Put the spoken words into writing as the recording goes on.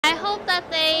I hope that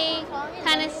they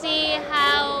kind of see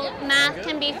how math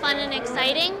can be fun and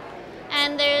exciting,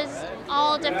 and there's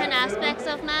all different aspects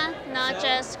of math, not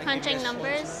just crunching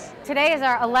numbers. Today is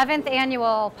our 11th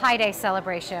annual Pi Day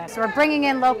celebration. So we're bringing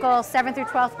in local 7th through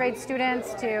 12th grade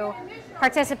students to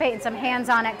participate in some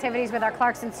hands-on activities with our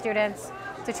Clarkson students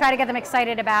to try to get them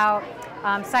excited about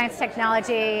science,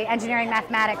 technology, engineering,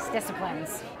 mathematics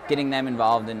disciplines. Getting them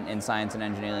involved in science and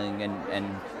engineering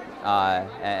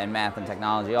and math and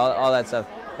technology, all that stuff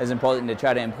is important to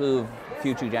try to improve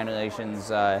future generations,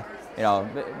 you know,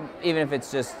 even if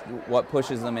it's just what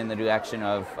pushes them in the direction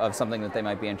of something that they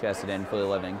might be interested in for a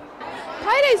living.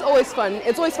 Pi Day is always fun.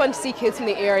 It's always fun to see kids from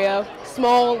the area,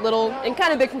 small, little, and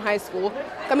kind of big from high school,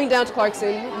 coming down to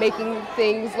Clarkson, making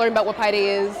things, learning about what Pi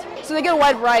Day is. So they get a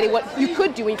wide variety of what you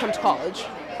could do when you come to college.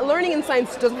 Learning in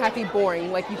science doesn't have to be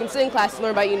boring. Like, you can sit in class and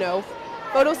learn about, you know,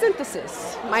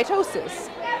 photosynthesis, mitosis.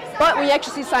 But when you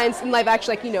actually see science in life,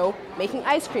 actually, like, you know, making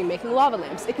ice cream, making lava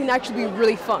lamps, it can actually be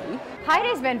really fun. Pi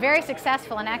Day's been very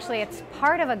successful, and actually it's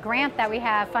part of a grant that we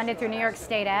have funded through New York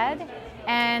State Ed.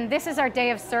 And this is our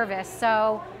day of service.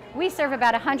 So we serve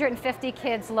about 150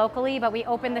 kids locally, but we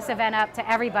open this event up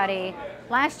to everybody.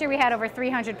 Last year we had over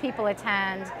 300 people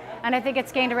attend, and I think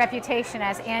it's gained a reputation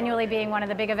as annually being one of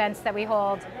the big events that we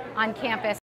hold on campus.